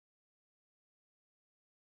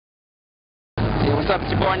up?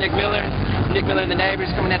 It's your boy Nick Miller and the Neighbors,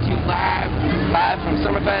 coming at you live from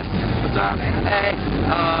Summerfest. What's up? Hey,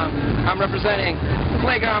 I'm representing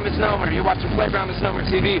Playground Misnomer. You're watching Playground Misnomer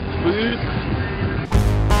TV.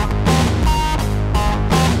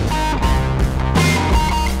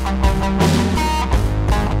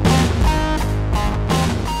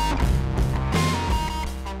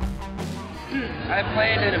 I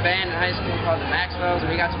played in a band in high school called the Maxwells, and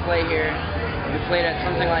we got to play here. We played at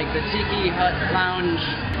something like the Tiki Hut Lounge.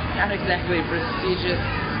 Not exactly prestigious,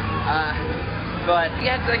 but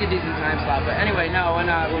yeah, it's like a decent time slot. But anyway, no, when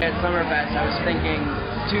we had Summerfest, I was thinking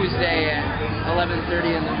Tuesday at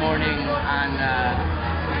 11:30 in the morning on,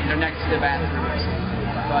 next to the bathrooms.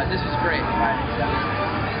 But this was great, Friday,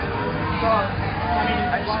 Saturday. Well,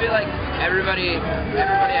 I just feel like everybody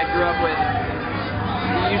I grew up with,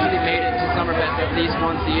 we usually made it to Summerfest at least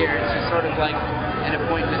once a year. It's just sort of like an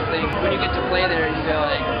appointment thing. When you get to play there, you feel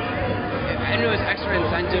like, I knew it was extra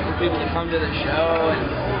incentive for people to come to the show, and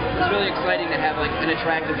it's really exciting to have like an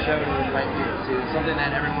attractive show to invite people to. Something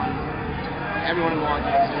that everyone in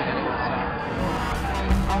Milwaukee is doing anyway.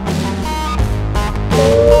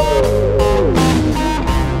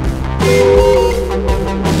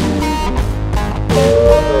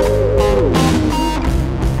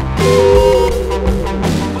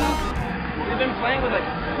 We've been playing with like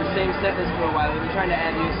the same set list for a while. We've been trying to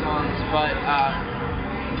add new songs, but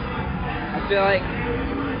I feel like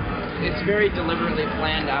it's very deliberately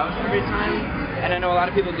planned out every time, and I know a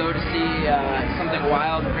lot of people go to see something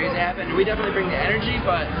wild and crazy happen. We definitely bring the energy,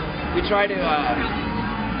 but we try to,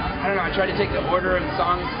 I try to take the order of the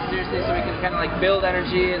songs seriously so we can kind of like build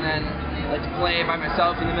energy and then like play by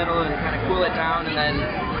myself in the middle and kind of cool it down and then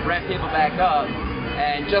wrap people back up.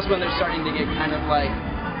 And just when they're starting to get kind of like,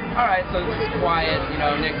 alright, so this is quiet,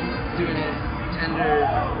 Nick doing his tender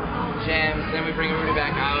jams, then we bring everybody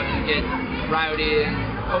back out and get rowdy and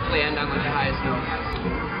hopefully end on like the highest note. I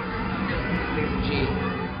think it's a G.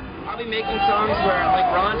 I'll be making songs where like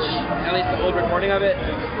Ranch, at least the old recording of it,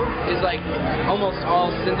 is like almost all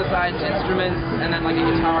synthesized instruments and then like a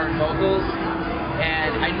guitar and vocals.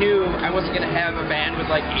 And I knew I wasn't going to have a band with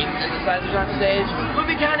like 8 synthesizers on stage. It would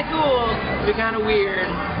be kind of cool, it would be kind of weird.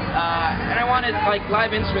 And I wanted like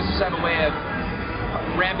live instruments just have a way of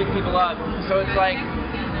ramping people up. So it's like,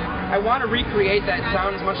 I want to recreate that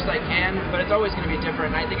sound as much as I can, but it's always going to be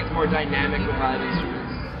different, and I think it's more dynamic with live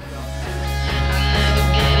instruments.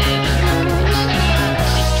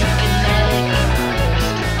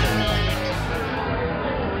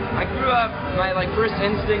 I grew up, my first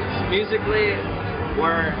instincts musically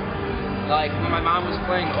were like when my mom was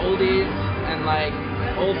playing oldies and like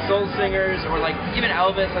old soul singers, or like even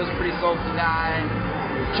Elvis. I was a pretty soulful guy,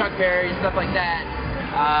 Chuck Berry, stuff like that.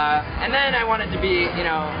 And then I wanted to be,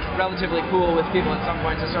 relatively cool with people at some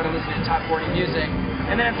point, so I started listening to top 40 music.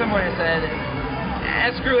 And then at some point I said,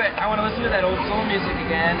 screw it, I want to listen to that old soul music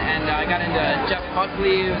again. And I got into Jeff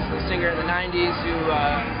Buckley, who was the singer in the 90s, who,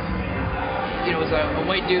 was a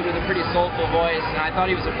white dude with a pretty soulful voice. And I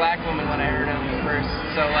thought he was a black woman when I heard him at first.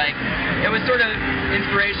 So, it was sort of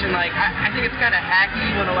inspiration. I think it's kind of hacky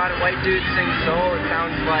when a lot of white dudes sing soul. It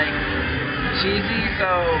sounds, cheesy,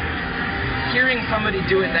 so hearing somebody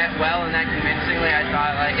do it that well and that convincingly, I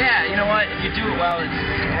thought, yeah, you know what? If you do it well, it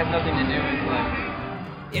has nothing to do with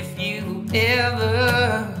If you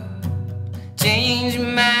ever change your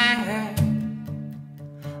mind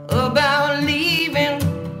about leaving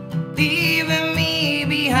me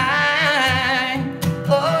behind,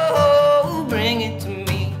 oh, bring it to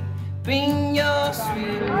me. Bring your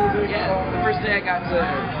sweet. Yeah, the first day I got to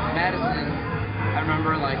Madison, I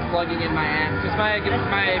remember plugging in my amp, because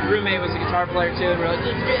my roommate was a guitar player too, and we're like,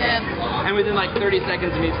 yeah. And within 30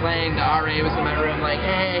 seconds of me playing, the RA was in my room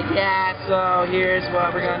hey, yeah, so here's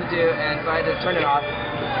what we're gonna do. And so I had to turn it off.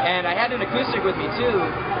 And I had an acoustic with me too.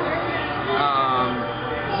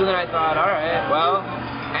 So then I thought, alright, well,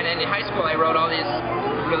 and in high school I wrote all these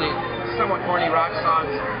really somewhat corny rock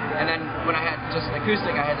songs, and then when I had just an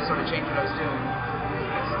acoustic, I had to sort of change what I was doing.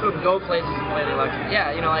 Still go places and play the electric.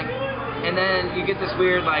 Yeah, and then you get this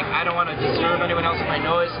weird, I don't want to disturb anyone else with my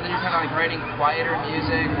noise, so then you're kind of writing quieter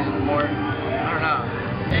music, more, I don't know.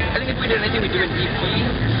 I think if we did anything, we'd do an EP,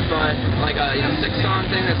 but a 6-song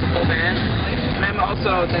thing that's a full band. And I'm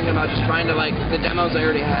also thinking about just trying to, the demos I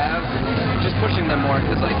already have, just pushing them more,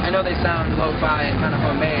 because I know they sound lo-fi and kind of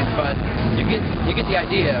homemade, but you get the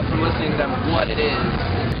idea from listening to them what it is.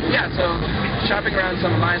 Yeah, so shopping around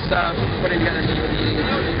some of my stuff, putting together an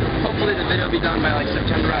EP. Hopefully the video will be done by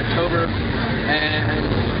September, October,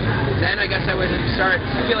 and then I guess I would start.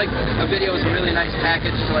 I feel like a video is a really nice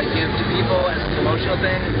package to like give to people as a promotional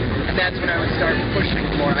thing, and that's when I would start pushing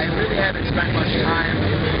more. I really haven't spent much time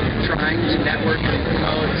trying to network and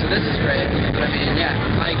promote, so this is great. But I mean, yeah,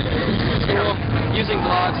 like, it's cool. Using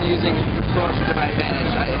blogs and using promotion to my advantage.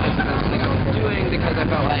 That's the best thing I've been doing, because I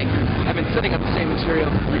felt like I've been setting up the same material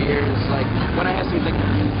for 3 years. Like, when I have something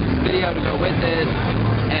video to go with it,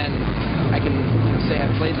 and I can say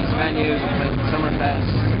I've played these venues, I've played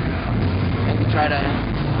Summerfest, and try to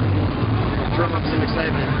drum up some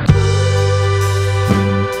excitement.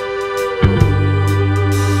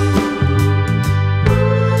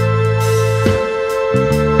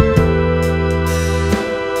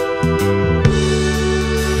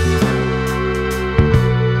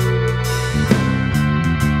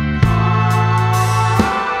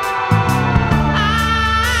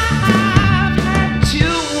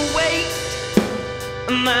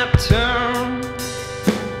 My turn,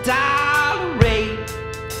 tolerate,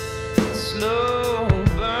 slow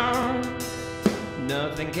burn,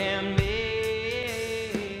 nothing can make